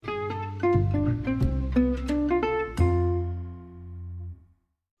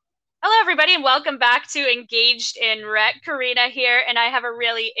everybody, and welcome back to Engaged in Rec. Karina here, and I have a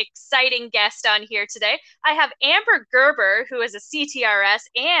really exciting guest on here today. I have Amber Gerber, who is a CTRS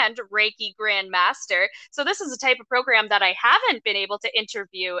and Reiki Grandmaster. So, this is a type of program that I haven't been able to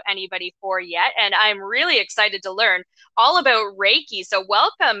interview anybody for yet, and I'm really excited to learn all about Reiki. So,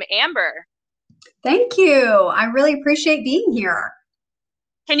 welcome, Amber. Thank you. I really appreciate being here.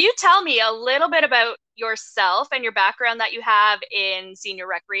 Can you tell me a little bit about yourself and your background that you have in senior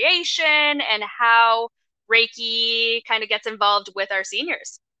recreation and how Reiki kind of gets involved with our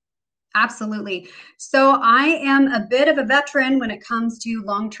seniors? Absolutely. So, I am a bit of a veteran when it comes to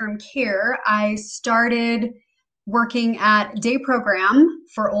long-term care. I started working at day program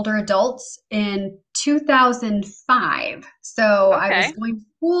for older adults in 2005. So, I was Okay. going to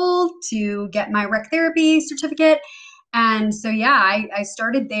school to get my rec therapy certificate. And so, yeah, I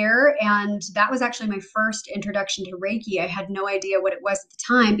started there, and that was actually my first introduction to Reiki. I had no idea what it was at the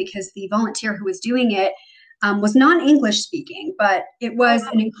time because the volunteer who was doing it was non English speaking, but it Oh, was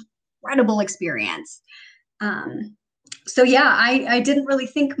wow. an incredible experience. Um, so yeah, I didn't really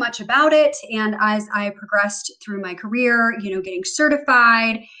think much about it. And as I progressed through my career, getting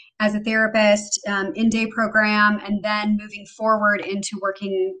certified as a therapist in day program, and then moving forward into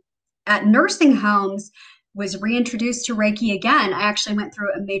working at nursing homes, was reintroduced to Reiki again. I actually went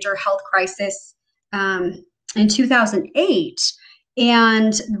through a major health crisis um, in 2008.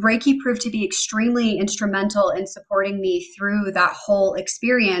 And Reiki proved to be extremely instrumental in supporting me through that whole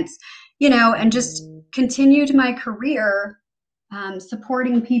experience, and just continued my career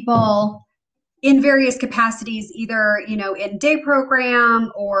supporting people in various capacities, either, in day program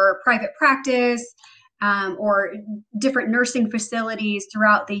or private practice, or different nursing facilities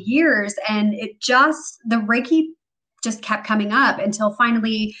throughout the years. And the Reiki just kept coming up until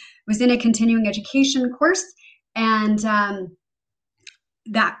finally was in a continuing education course. And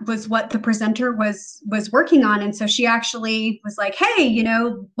that was what the presenter was working on. And so she actually was like, hey,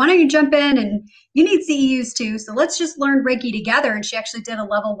 why don't you jump in, and you need CEUs too, so let's just learn Reiki together. And she actually did a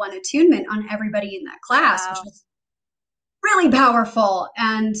level 1 attunement on everybody in that class, which Wow. was really powerful.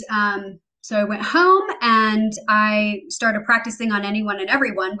 And so I went home and I started practicing on anyone and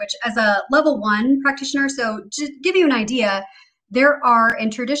everyone, which, as a level 1 practitioner, so to give you an idea, there are in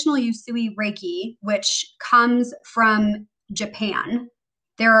traditional Usui Reiki, which comes from Japan,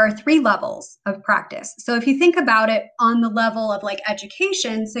 there are 3 levels of practice. So if you think about it on the level of like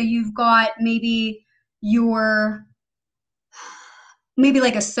education, so you've got your maybe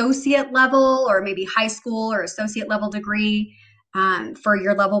like associate level, or maybe high school or associate level degree for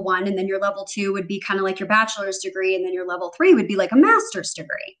your level 1, and then your level 2 would be kind of like your bachelor's degree, and then your level 3 would be like a master's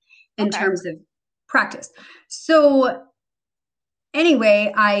degree in Okay. terms of practice. So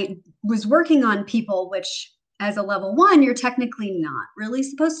anyway, I was working on people, which, as a level 1, you're technically not really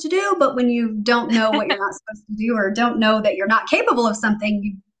supposed to do. But when you don't know what you're not supposed to do, or don't know that you're not capable of something,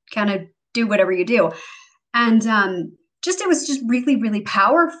 you kind of do whatever you do. And it was just really, really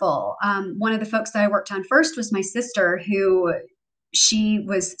powerful. One of the folks that I worked on first was my sister, who she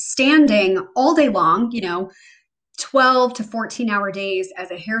was standing all day long, 12 to 14-hour days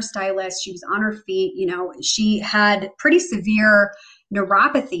as a hairstylist. She was on her feet. She had pretty severe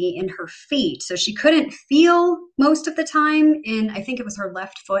neuropathy in her feet. So she couldn't feel most of the time I think it was her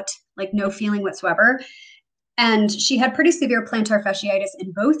left foot, like no feeling whatsoever. And she had pretty severe plantar fasciitis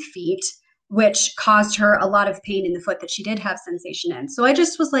in both feet, which caused her a lot of pain in the foot that she did have sensation in. So I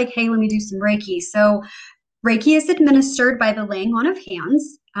just was like, hey, let me do some Reiki. So Reiki is administered by the laying on of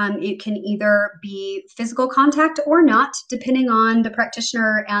hands. It can either be physical contact or not, depending on the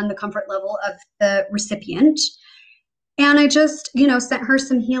practitioner and the comfort level of the recipient. And I just, sent her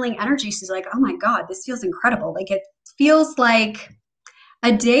some healing energy. She's like, oh my God, this feels incredible. Like, it feels like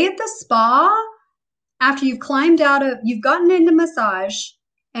a day at the spa after you've gotten into massage,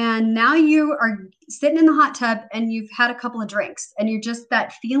 and now you are sitting in the hot tub and you've had a couple of drinks, and you're just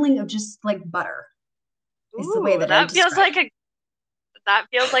that feeling of just like butter is the way Ooh, that I describe it. that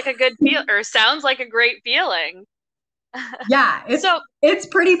feels like a good feel or sounds like a great feeling. Yeah, So, it's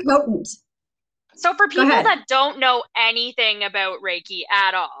pretty potent. so for Go people ahead. that don't know anything about Reiki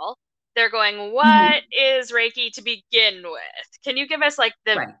at all, they're going, Mhm. "What is Reiki to begin with?" Can you give us like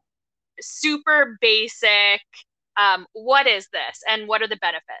the Right. super basic, what is this and what are the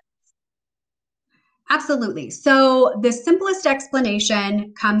benefits? Absolutely. So the simplest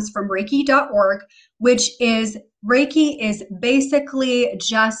explanation comes from Reiki.org, which is Reiki is basically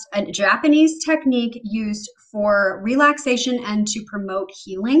just a Japanese technique used for relaxation and to promote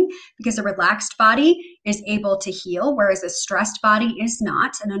healing, because a relaxed body is able to heal, whereas a stressed body is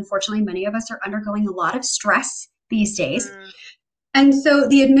not. And unfortunately, many of us are undergoing a lot of stress these days. Mm, And so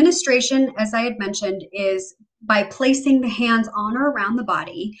the administration, as I had mentioned, is by placing the hands on or around the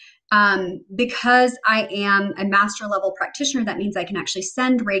body. Because I am a master level practitioner, that means I can actually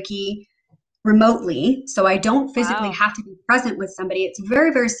send Reiki remotely. So I don't physically Wow. have to be present with somebody. It's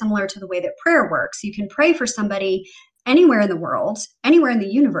very, very similar to the way that prayer works. You can pray for somebody anywhere in the world, anywhere in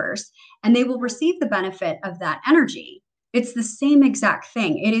the universe, and they will receive the benefit of that energy. It's the same exact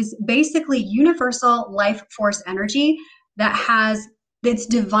thing. It is basically universal life force energy that has that's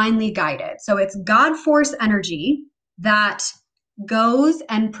divinely guided. So it's God force energy that goes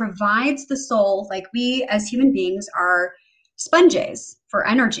and provides the soul, like we as human beings are sponges for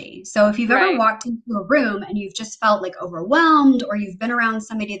energy. So if you've ever Right. walked into a room and you've just felt like overwhelmed, or you've been around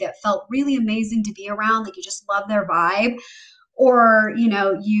somebody that felt really amazing to be around, like you just love their vibe, or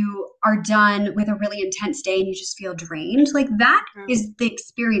you are done with a really intense day and you just feel drained, like that Mhm. is the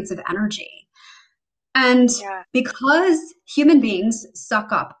experience of energy. And Yeah. because human beings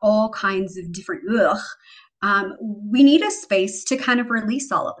suck up all kinds of different we need a space to kind of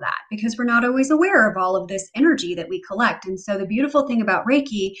release all of that because we're not always aware of all of this energy that we collect. And so the beautiful thing about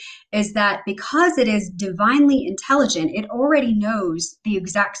Reiki is that because it is divinely intelligent, it already knows the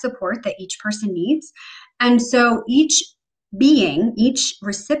exact support that each person needs. And so each being, each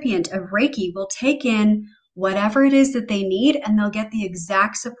recipient of Reiki will take in whatever it is that they need, and they'll get the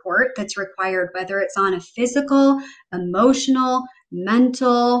exact support that's required, whether it's on a physical, emotional,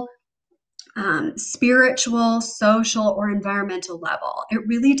 mental, spiritual, social, or environmental level. It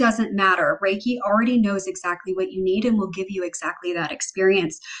really doesn't matter. Reiki already knows exactly what you need and will give you exactly that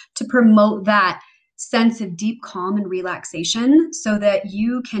experience to promote that sense of deep calm and relaxation so that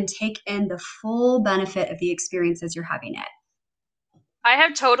you can take in the full benefit of the experience as you're having it. I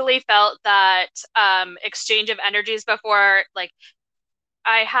have totally felt that exchange of energies before. Like,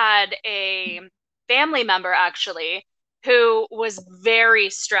 I had a family member actually who was very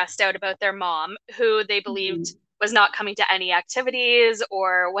stressed out about their mom, who they believed Mhm. was not coming to any activities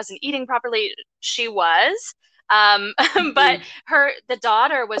or wasn't eating properly. She was. Um, but Mhm. the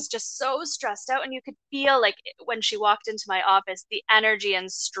daughter was just so stressed out, and you could feel like when she walked into my office, the energy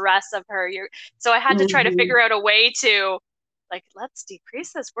and stress of her. So I had to try to figure Mhm. out a way to like, let's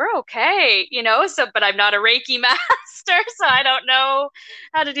decrease this. We're okay, So, but I'm not a Reiki master, so I don't know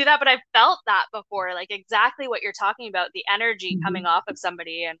how to do that. But I've felt that before, like exactly what you're talking about, the energy coming Mhm. off of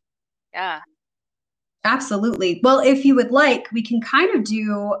somebody. And yeah. Absolutely. Well, if you would like, we can kind of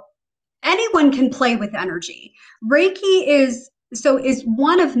do anyone can play with energy. Reiki is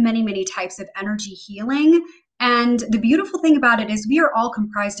one of many, many types of energy healing. And the beautiful thing about it is we are all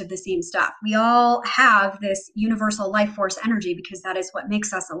comprised of the same stuff. We all have this universal life force energy because that is what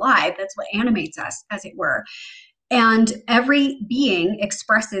makes us alive. That's what animates us, as it were. And every being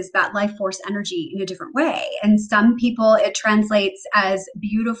expresses that life force energy in a different way. And some people, it translates as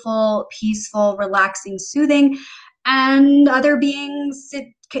beautiful, peaceful, relaxing, soothing. And other beings, it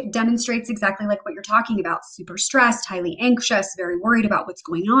demonstrates exactly like what you're talking about, super stressed, highly anxious, very worried about what's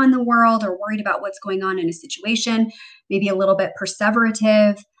going on in the world or worried about what's going on in a situation, maybe a little bit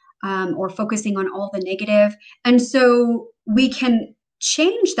perseverative, or focusing on all the negative. And so we can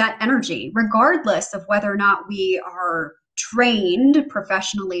change that energy regardless of whether or not we are trained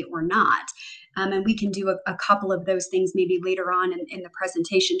professionally or not. And we can do a couple of those things maybe later on in the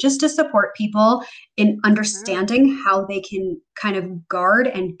presentation just to support people in Mhm. understanding how they can kind of guard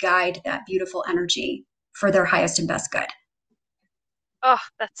and guide that beautiful energy for their highest and best good. Oh,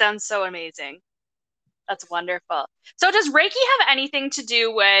 that sounds so amazing. That's wonderful. So does Reiki have anything to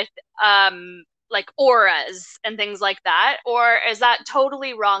do with like auras and things like that? Or is that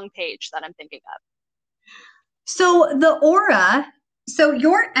totally wrong page that I'm thinking of? So the aura, so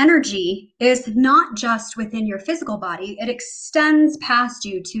your energy is not just within your physical body, it extends past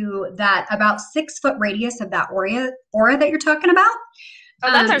you to that about 6 foot radius of that aura that you're talking about.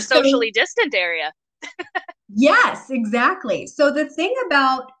 Oh, that's our So socially distant area. yes, exactly. So the thing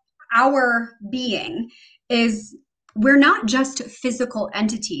about our being is we're not just physical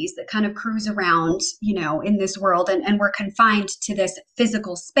entities that kind of cruise around, in this world, and we're confined to this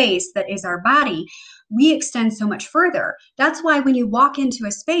physical space that is our body. We extend so much further. That's why when you walk into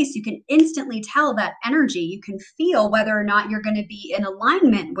a space, you can instantly tell that energy. You can feel whether or not you're going to be in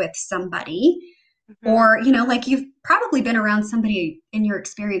alignment with somebody, Mhm. or like you've probably been around somebody in your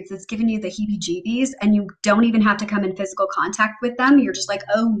experience that's given you the heebie jeebies and you don't even have to come in physical contact with them. You're just like,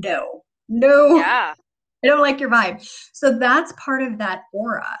 oh no, no, Yeah. I don't like your vibe. So that's part of that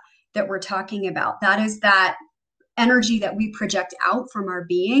aura that we're talking about. That is that energy that we project out from our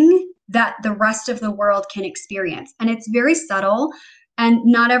being that the rest of the world can experience. And it's very subtle, and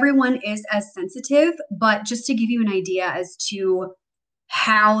not everyone is as sensitive, but just to give you an idea as to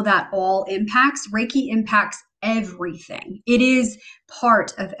how that all impacts. Reiki impacts everything. It is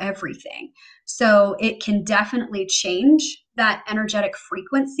part of everything. So it can definitely change that energetic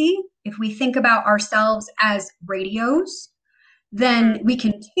frequency. If we think about ourselves as radios, then we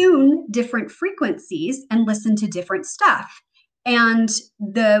can tune different frequencies and listen to different stuff. And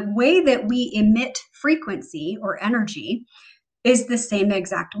the way that we emit frequency or energy is the same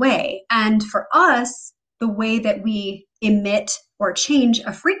exact way. And for us, the way that we emit or change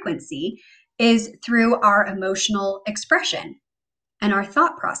a frequency is through our emotional expression and our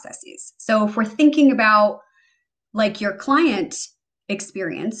thought processes. So if we're thinking about like your client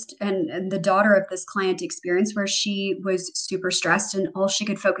experienced and the daughter of this client experienced where she was super stressed and all she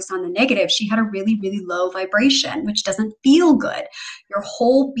could focus on the negative, she had a really, really low vibration, which doesn't feel good. Your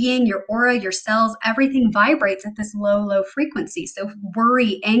whole being, your aura, your cells, everything vibrates at this low, low frequency. So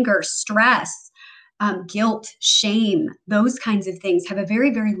worry, anger, stress, guilt, shame, those kinds of things have a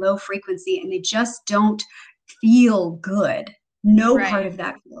very, very low frequency and they just don't feel good. No part of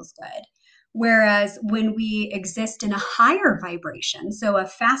that feels good. Whereas when we exist in a higher vibration, so a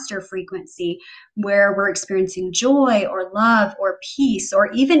faster frequency where we're experiencing joy or love or peace,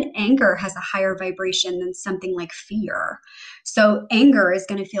 or even anger has a higher vibration than something like fear. So anger is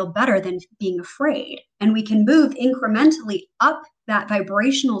going to feel better than being afraid. And we can move incrementally up that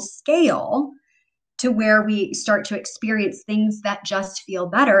vibrational scale to where we start to experience things that just feel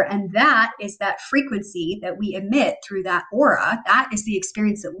better. And that is that frequency that we emit through that aura. That is the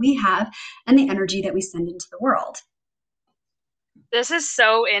experience that we have and the energy that we send into the world. This is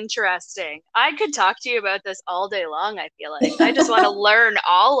so interesting. I could talk to you about this all day long, I feel like. I just want to learn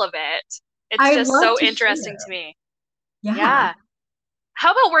all of it. It's I'd just love so to interesting share. to me. Yeah. Yeah.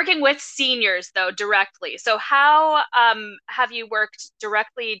 How about working with seniors though directly? So how have you worked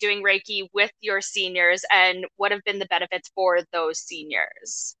directly doing Reiki with your seniors, and what have been the benefits for those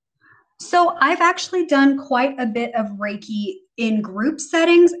seniors? So I've actually done quite a bit of Reiki in group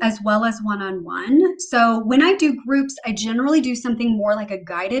settings as well as one on one. So when I do groups, I generally do something more like a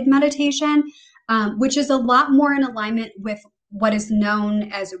guided meditation, which is a lot more in alignment with what is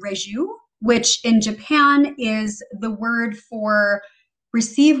known as Reiju, which in Japan is the word for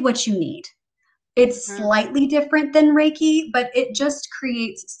receive what you need. It's Mhm. slightly different than Reiki, but it just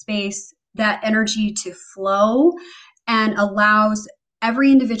creates space, that energy to flow, and allows every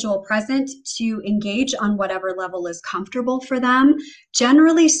individual present to engage on whatever level is comfortable for them.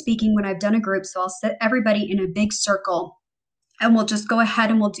 Generally speaking, when I've done a group, so I'll sit everybody in a big circle and we'll just go ahead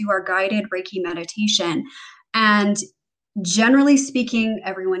and we'll do our guided Reiki meditation. And generally speaking,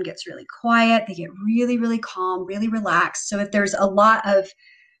 everyone gets really quiet. They get really, really calm, really relaxed. So if there's a lot of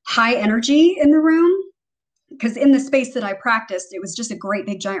high energy in the room, because in the space that I practiced, it was just a great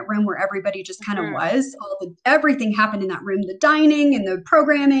big giant room where everybody just kind of Mhm. was. Everything happened in that room, the dining and the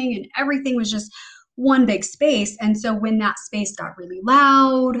programming and everything was just one big space. And so when that space got really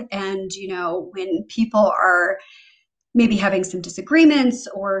loud and, when people are maybe having some disagreements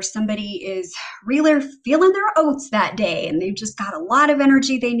or somebody is really feeling their oats that day and they've just got a lot of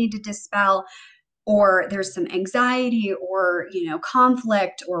energy they need to dispel, or there's some anxiety or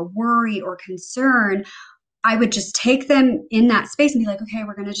conflict or worry or concern, I would just take them in that space and be like, okay,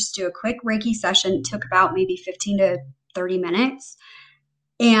 we're going to just do a quick Reiki session. It took about maybe 15 to 30 minutes.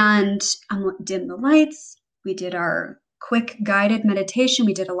 And dim the lights. We did our quick guided meditation.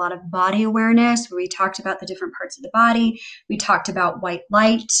 We did a lot of body awareness where we talked about the different parts of the body. We talked about white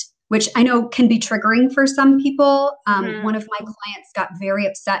light, which I know can be triggering for some people. Mhm. One of my clients got very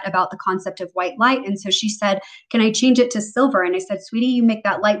upset about the concept of white light. And so she said, can I change it to silver? And I said, sweetie, you make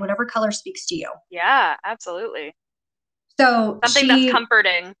that light whatever color speaks to you. Yeah, absolutely. So Something that's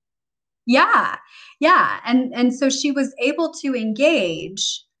comforting. yeah, yeah. And so she was able to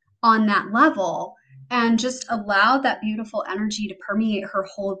engage on that level and just allow that beautiful energy to permeate her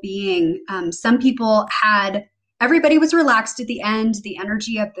whole being. Some people had, everybody was relaxed at the end. The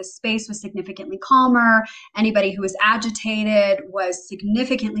energy of the space was significantly calmer. Anybody who was agitated was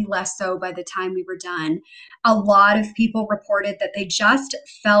significantly less so by the time we were done. A lot of people reported that they just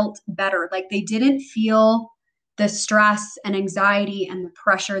felt better, like they didn't feel the stress and anxiety and the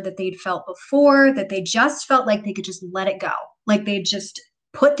pressure that they'd felt before, that they just felt like they could just let it go. Like they just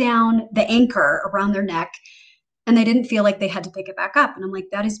put down the anchor around their neck and they didn't feel like they had to pick it back up. And I'm like,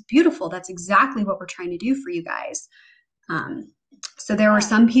 that is beautiful. That's exactly what we're trying to do for you guys. Um, so there were Yeah.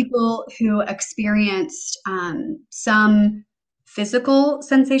 some people who experienced some physical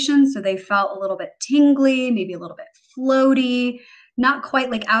sensations. So they felt a little bit tingly, maybe a little bit floaty, not quite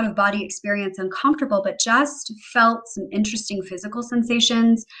like out of body experience, uncomfortable, but just felt some interesting physical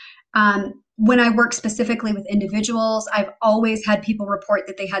sensations. when I work specifically with individuals, I've always had people report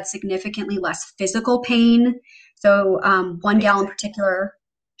that they had significantly less physical pain. So, one gal in Amazing. particular,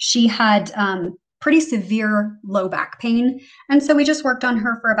 she had pretty severe low back pain. And so we just worked on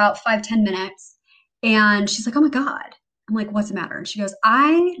her for about 5, 10 minutes. And she's like, oh my God. I'm like, what's the matter? And she goes,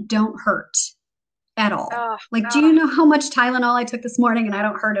 I don't hurt at all. Oh, Like, do you know how much Tylenol I took this morning and I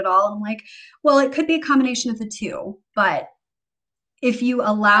don't hurt at all? I'm like, well, it could be a combination of the two, but if you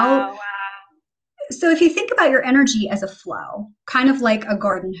allow, wow. so if you think about your energy as a flow, kind of like a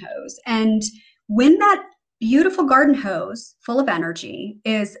garden hose, and when that beautiful garden hose full of energy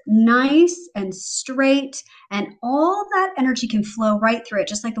is nice and straight, and all that energy can flow right through it,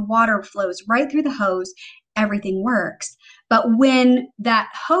 just like the water flows right through the hose, everything works. But when that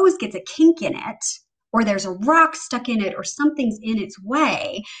hose gets a kink in it, or there's a rock stuck in it, or something's in its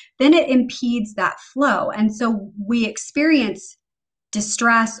way, then it impedes that flow. And so we experience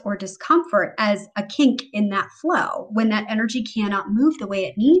distress or discomfort as a kink in that flow. When that energy cannot move the way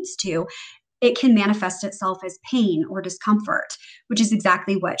it needs to, it can manifest itself as pain or discomfort, which is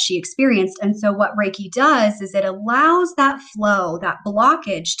exactly what she experienced. And so, what Reiki does is it allows that flow, that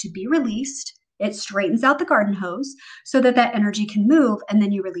blockage to be released. It straightens out the garden hose so that that energy can move, and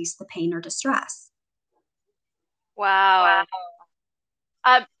then you release the pain or distress. Wow.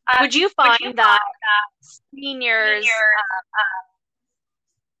 Uh, would you find that seniors,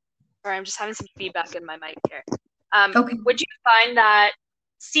 sorry, I'm just having some feedback in my mic here. Okay. Would you find that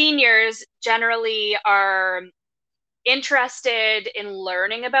seniors generally are interested in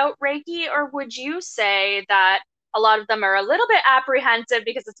learning about Reiki, or would you say that a lot of them are a little bit apprehensive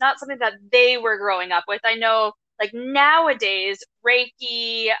because it's not something that they were growing up with? I know, like nowadays,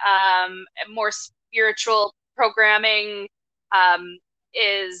 Reiki, more spiritual programming,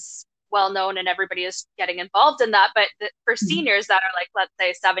 is well known and everybody is getting involved in that. But for seniors that are like, let's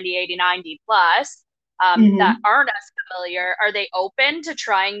say 70, 80, 90 plus, that Mm-hmm. aren't as familiar, are they open to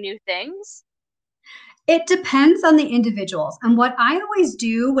trying new things? It depends on the individuals. And what I always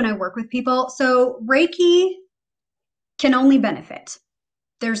do when I work with people, so Reiki can only benefit.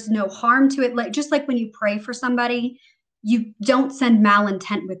 There's no harm to it. Like just like when you pray for somebody, you don't send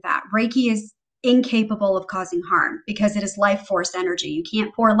malintent with that. Reiki is incapable of causing harm because it is life force energy. You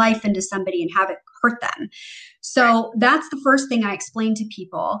can't pour life into somebody and have it hurt them. Right. So that's the first thing I explain to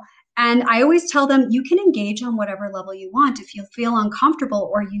people. And I always tell them you can engage on whatever level you want. If you feel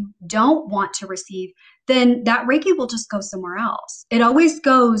uncomfortable or you don't want to receive, then that Reiki will just go somewhere else. It always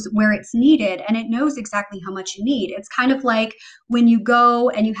goes where it's needed and it knows exactly how much you need. It's kind of like when you go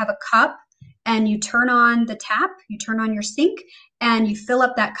and you have a cup and you turn on the tap, you turn on your sink and you fill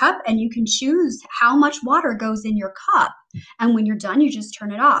up that cup and you can choose how much water goes in your cup. And when you're done, you just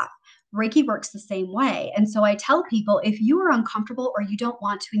turn it off. Reiki works the same way. And so I tell people if you are uncomfortable or you don't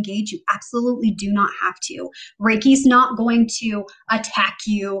want to engage, you absolutely do not have to. Reiki's not going to attack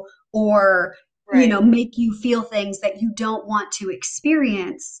you or Right. make you feel things that you don't want to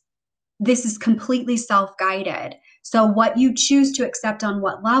experience. This is completely self-guided. So what you choose to accept on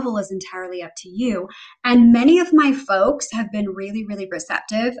what level is entirely up to you. And many of my folks have been really, really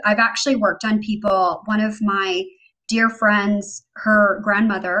receptive. I've actually worked on people. One of my dear friends, her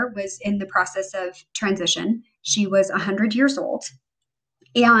grandmother was in the process of transition. She was 100 years old.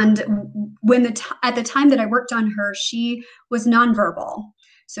 And when at the time that I worked on her, she was nonverbal.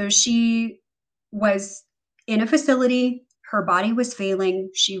 So she was in a facility, her body was failing,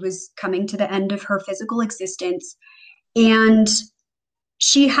 she was coming to the end of her physical existence, and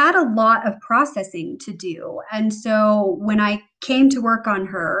she had a lot of processing to do. And so when I came to work on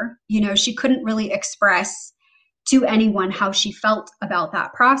her, she couldn't really express to anyone how she felt about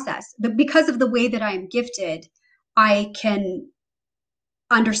that process. But because of the way that I am gifted, I can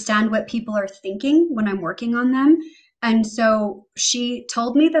understand what people are thinking when I'm working on them. And so she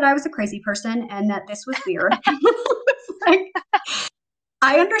told me that I was a crazy person and that this was weird. Like,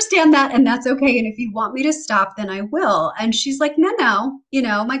 I understand that and that's okay. And if you want me to stop, then I will. And she's like, no,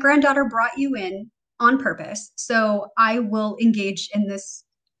 no, my granddaughter brought you in on purpose. So I will engage in this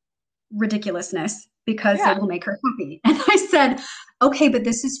ridiculousness because it Yeah. will make her happy. And I said, okay, but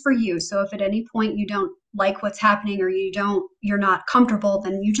this is for you. So if at any point you don't like what's happening or you're not comfortable,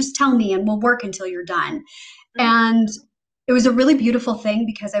 then you just tell me and we'll work until you're done. Mhm. And it was a really beautiful thing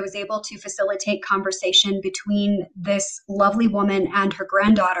because I was able to facilitate conversation between this lovely woman and her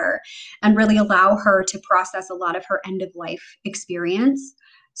granddaughter and really allow her to process a lot of her end of life experience.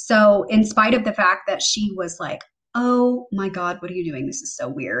 So, in spite of the fact that she was like, oh my God, what are you doing? This is so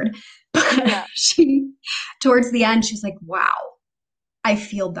weird. But Yeah. towards the end, she's like, wow, I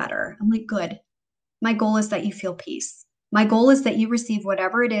feel better. I'm like, good. My goal is that you feel peace. My goal is that you receive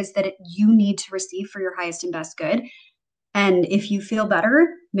whatever it is that you need to receive for your highest and best good. And if you feel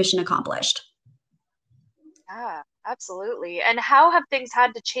better, mission accomplished. Yeah, absolutely. And how have things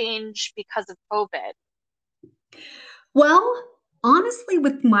had to change because of COVID? Well, honestly,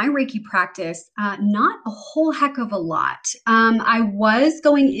 with my Reiki practice, not a whole heck of a lot. I was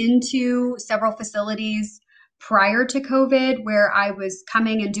going into several facilities prior to COVID where I was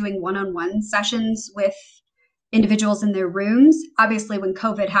coming and doing one on one sessions with individuals in their rooms. Obviously, when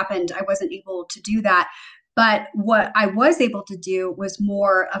COVID happened, I wasn't able to do that. But what I was able to do was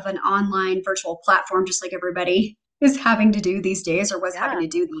more of an online virtual platform, just like everybody is having to do these days or was having Yeah. to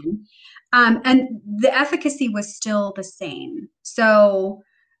do then. And the efficacy was still the same. So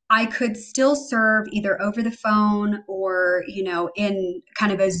I could still serve either over the phone or, in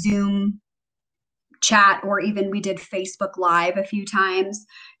kind of a Zoom chat, or even we did Facebook Live a few times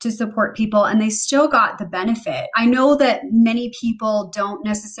to support people, and they still got the benefit. I know that many people don't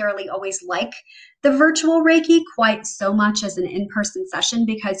necessarily always like the virtual Reiki quite so much as an in-person session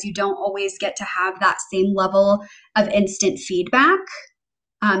because you don't always get to have that same level of instant feedback,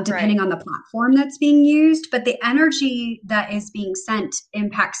 Right. depending on the platform that's being used. But the energy that is being sent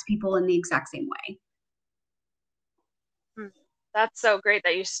impacts people in the exact same way. Hmm. That's so great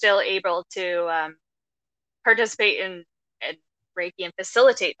that you're still able to participate in Reiki and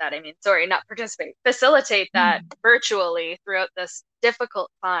facilitate that. I mean, sorry, not participate, facilitate that virtually throughout this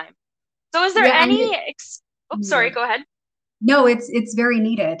difficult time. So, is there Yeah, and any? it's Oops, sorry, needed. go ahead. No, it's very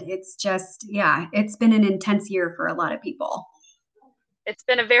needed. It's just, yeah, it's been an intense year for a lot of people. It's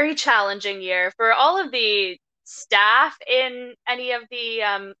been a very challenging year for all of the staff in any of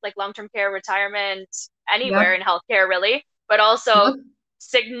the like long-term care, retirement, anywhere Yep. in healthcare, really, but also Yep.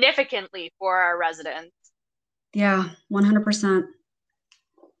 significantly for our residents. Yeah, 100%.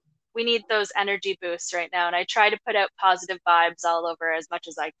 We need those energy boosts right now, and I try to put out positive vibes all over as much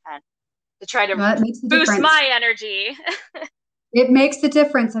as I can to try to That makes the boost difference. my energy. It makes the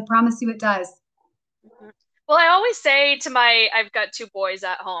difference. I promise you it does. Well, I always say to I've got two boys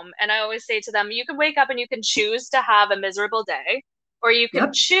at home, and I always say to them, you can wake up and you can choose to have a miserable day, or you can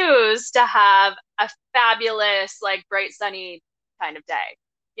Yep. choose to have a fabulous, like bright, sunny kind of day,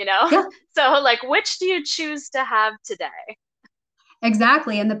 you know? Yeah, So, like, which do you choose to have today?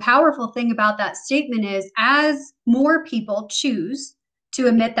 exactly. And the powerful thing about that statement is as more people choose to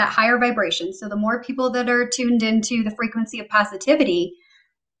emit that higher vibration, so the more people that are tuned into the frequency of positivity,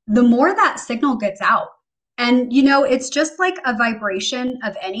 the more that signal gets out. And it's just like a vibration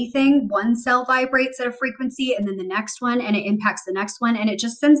of anything. One cell vibrates at a frequency and then the next one, and it impacts the next one. And it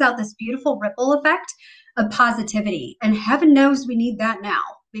just sends out this beautiful ripple effect of positivity. And heaven knows we need that now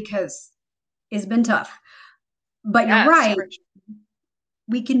because it's been tough. But you're Yes, right, for sure.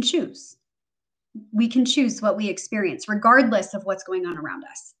 we can choose. We can choose what we experience, regardless of what's going on around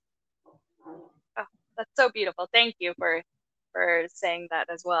us. Oh, that's so beautiful. Thank you for saying that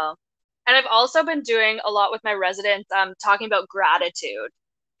as well. And I've also been doing a lot with my residents, talking about gratitude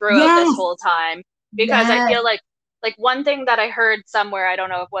throughout this Yes, whole time because I yes. feel like one thing that I heard somewhere, I don't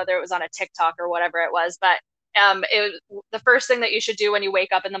know if whether it was on a TikTok or whatever it was, but the first thing that you should do when you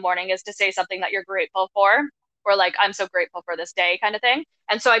wake up in the morning is to say something that you're grateful for, or like I'm so grateful for this day kind of thing.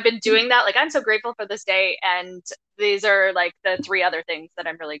 And so I've been doing that, like I'm so grateful for this day, and these are like the three other things that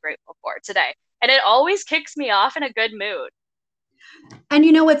I'm really grateful for today. And it always kicks me off in a good mood. And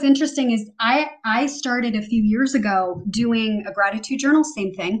what's interesting is I started a few years ago doing a gratitude journal,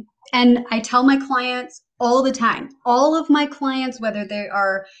 same thing. And I tell my clients all the time, all of my clients, whether they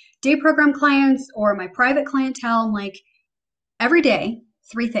are day program clients or my private clientele, I'm like every day,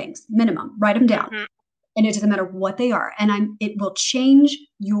 three things minimum, write them down. Hmm. And it doesn't matter what they are. And it will change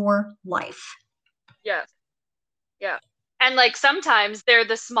your life. Yes. Yeah. And like sometimes they're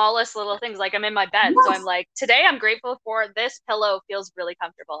the smallest little things. Like I'm in my bed, so I'm Yes. like, today I'm grateful for this pillow feels really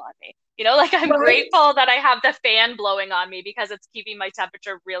comfortable on me. Like I'm Right? grateful that I have the fan blowing on me because it's keeping my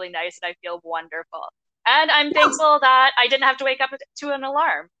temperature really nice and I feel wonderful. And I'm Yes. thankful that I didn't have to wake up to an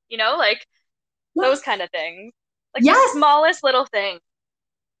alarm, like those Yes. kind of things. Like the Yes. smallest little thing.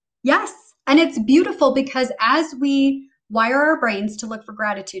 Yes. And it's beautiful because as we wire our brains to look for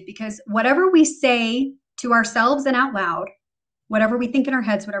gratitude, because whatever we say to ourselves and out loud, whatever we think in our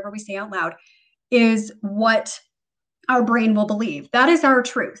heads, whatever we say out loud, is what our brain will believe. That is our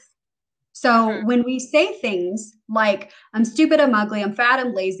truth. So Hmm. when we say things like, I'm stupid, I'm ugly, I'm fat,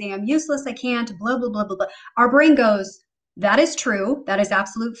 I'm lazy, I'm useless, I can't, blah, blah, blah, blah, blah, our brain goes, that is true. That is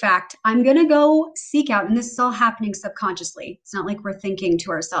absolute fact. I'm going to go seek out, and this is all happening subconsciously. It's not like we're thinking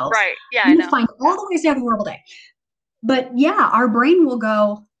to ourselves, Right. Yeah, I'm I going to know. find Yeah. all the ways to have a horrible day. But yeah, our brain will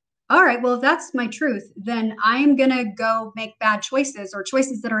go, all right, well, if that's my truth, then I'm going to go make bad choices or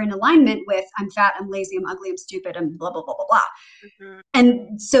choices that are in alignment with I'm fat, I'm lazy, I'm ugly, I'm stupid, and blah, blah, blah, blah, blah. Mhm.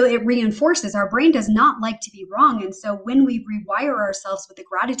 And so it reinforces our brain does not like to be wrong. And so when we rewire ourselves with the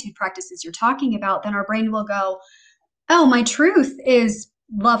gratitude practices you're talking about, then our brain will go, oh, my truth is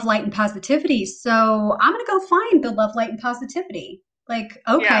love, light, and positivity. So I'm going to go find the love, light, and positivity. Like,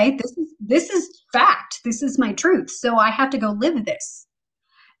 Yeah. okay, this is fact. This is my truth. So I have to go live this.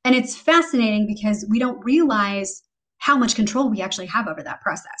 And it's fascinating because we don't realize how much control we actually have over that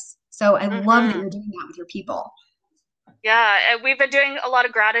process. So I love that Hmm. you're doing that with your people. Yeah, and we've been doing a lot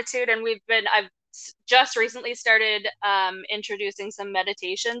of gratitude, and I've just recently started introducing some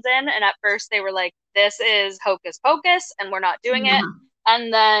meditations in, and at first they were like, this is hocus pocus, and we're not doing it. Yeah.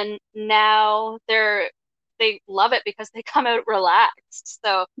 And then now they love it because they come out relaxed.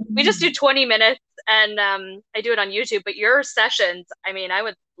 So we just do Mhm. 20 minutes, and I do it on YouTube, but your sessions, I mean, I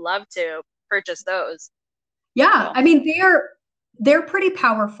would love to purchase those. Yeah, So, I mean they're pretty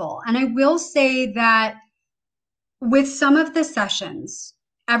powerful. And I will say that with some of the sessions,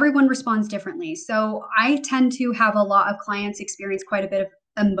 everyone responds differently. So I tend to have a lot of clients experience quite a bit of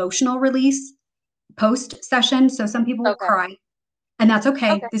emotional release post session. So some people will okay. cry, and that's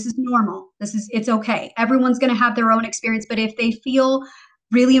okay. Okay. This is normal. It's okay. Everyone's going to have their own experience, but if they feel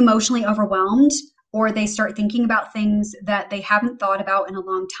really emotionally overwhelmed or they start thinking about things that they haven't thought about in a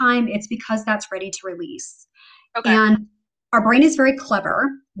long time, it's because that's ready to release. Okay. And our brain is very clever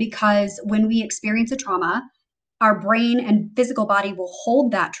because when we experience a trauma, our brain and physical body will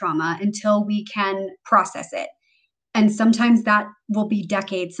hold that trauma until we can process it. And sometimes that will be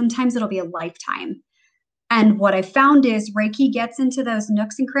decades, sometimes it'll be a lifetime. And what I found is Reiki gets into those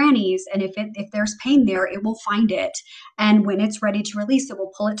nooks and crannies, and if there's pain there, it will find it. And when it's ready to release, it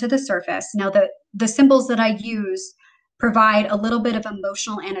will pull it to the surface. Now, the symbols that I use provide a little bit of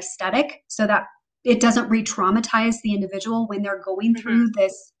emotional anesthetic so that it doesn't re-traumatize the individual when they're going Hmm. through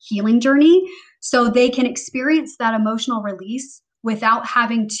this healing journey, so they can experience that emotional release without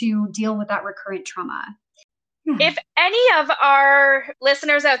having to deal with that recurrent trauma. Yeah. If any of our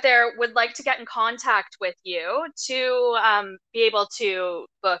listeners out there would like to get in contact with you to be able to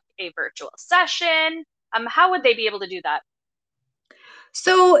book a virtual session, how would they be able to do that?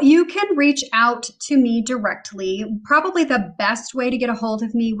 So you can reach out to me directly. Probably the best way to get a hold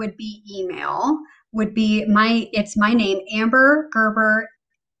of me would be email, would be it's my name, Amber Gerber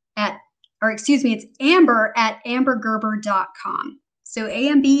at, or excuse me, it's Amber at ambergerber.com. So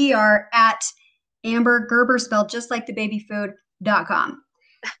AMBER at Amber Gerber, spelled just like the baby food.com.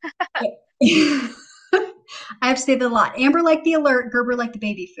 I have to say that a lot. Amber like the alert, Gerber like the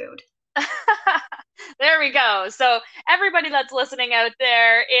baby food. There we go. So, everybody that's listening out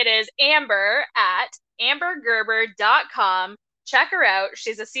there, it is Amber at ambergerber.com. Check her out.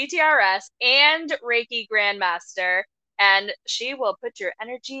 She's a CTRS and Reiki Grandmaster, and she will put your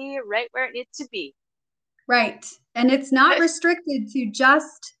energy right where it needs to be. Right. And it's not restricted to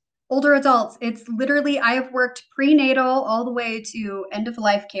just older adults. It's literally, I have worked prenatal all the way to end of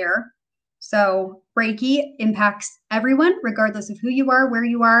life care. So Reiki impacts everyone, regardless of who you are, where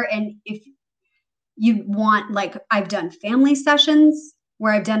you are. And if you want, like, I've done family sessions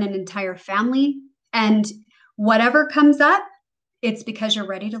where I've done an entire family, and whatever comes up, it's because you're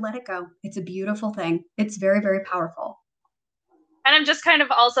ready to let it go. It's a beautiful thing. It's very, very powerful. And I'm just kind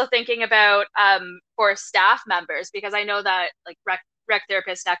of also thinking about for staff members because I know that like rec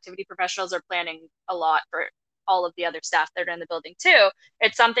therapists and activity professionals are planning a lot for all of the other staff that are in the building too.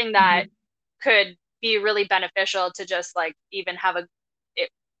 It's something that Mhm. could be really beneficial to just like even have a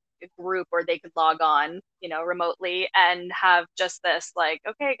group where they could log on, remotely and have just this like,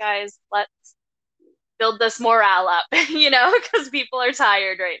 okay, guys, let's build this morale up, because people are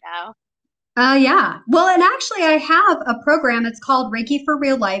tired right now. Yeah. Well, and actually, I have a program. It's called Reiki for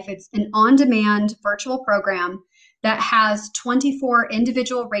Real Life. It's an on demand virtual program that has 24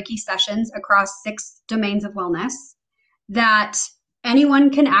 individual Reiki sessions across 6 domains of wellness that anyone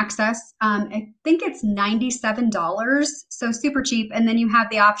can access. I think it's $97, so super cheap. And then you have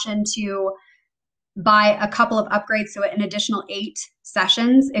the option to buy a couple of upgrades, so an additional 8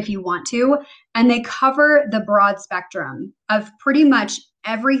 sessions if you want to. And they cover the broad spectrum of pretty much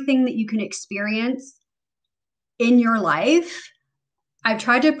everything that you can experience in your life. I've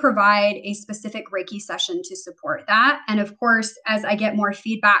tried to provide a specific Reiki session to support that. And of course, as I get more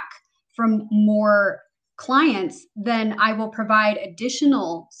feedback from more clients, then I will provide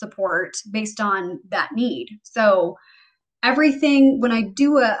additional support based on that need. So everything, when I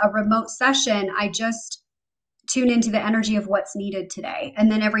do a remote session, I just tune into the energy of what's needed today.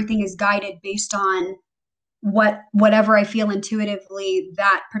 And then everything is guided based on whatever I feel intuitively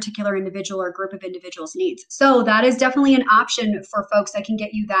that particular individual or group of individuals needs. So that is definitely an option for folks. I can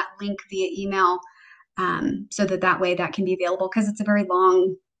get you that link via email, so that way that can be available, because it's a very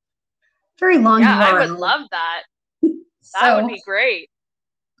long Yeah, I would URL. love that. That would So be great.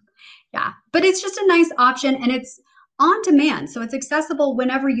 yeah, but it's just a nice option, and it's on demand. So it's accessible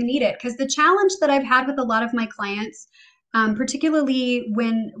whenever you need it. Because the challenge that I've had with a lot of my clients, particularly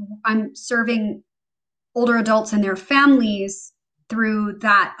when I'm serving older adults and their families through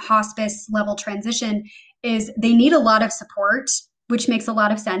that hospice level transition, is they need a lot of support, which makes a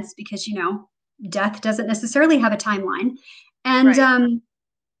lot of sense because, death doesn't necessarily have a timeline. And Right.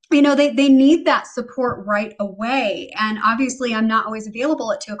 they need that support right away. And obviously, I'm not always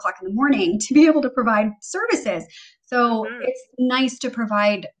available at 2 o'clock in the morning to be able to provide services. So Hmm. it's nice to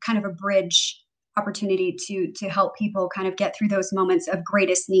provide kind of a bridge opportunity to help people kind of get through those moments of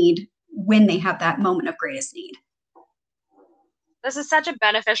greatest need when they have that moment of greatest need. This is such a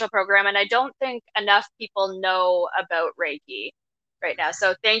beneficial program, and I don't think enough people know about Reiki right now.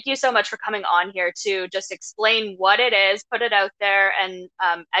 So thank you so much for coming on here to just explain what it is, put it out there, and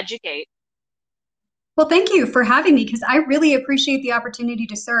educate. Well, thank you for having me, because I really appreciate the opportunity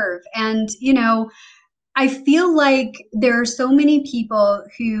to serve. And, I feel like there are so many people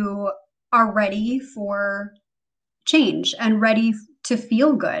who are ready for change and ready to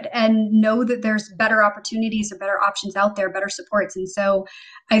feel good and know that there's better opportunities or better options out there, better supports. And so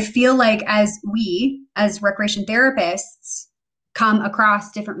I feel like as we, as recreation therapists, come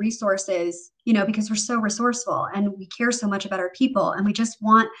across different resources, because we're so resourceful and we care so much about our people and we just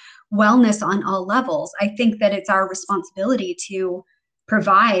want wellness on all levels, I think that it's our responsibility to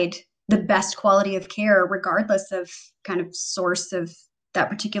provide the best quality of care, regardless of kind of source of that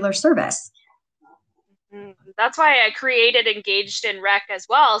particular service. That's why I created Engaged in Rec as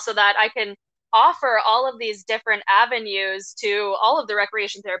well, so that I can offer all of these different avenues to all of the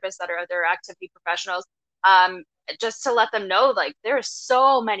recreation therapists that are out there, activity professionals, um, just to let them know like there are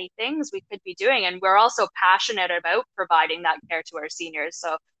so many things we could be doing, and we're also passionate about providing that care to our seniors.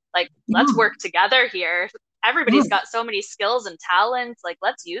 So like, let's Yeah. work together here. Everybody's Yes. got so many skills and talents. Like,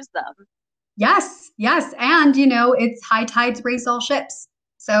 let's use them. Yes, yes. And, it's high tides raise all ships.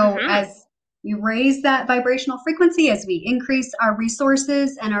 So Hmm. as we raise that vibrational frequency, as we increase our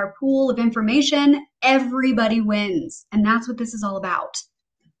resources and our pool of information, everybody wins. And that's what this is all about.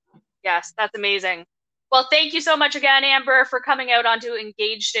 Yes, that's amazing. Well, thank you so much again, Amber, for coming out onto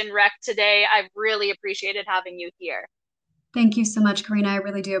Engaged in Rec today. I've really appreciated having you here. Thank you so much, Karina. I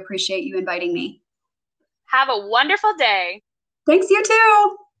really do appreciate you inviting me. Have a wonderful day. Thanks, you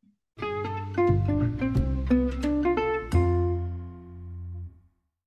too.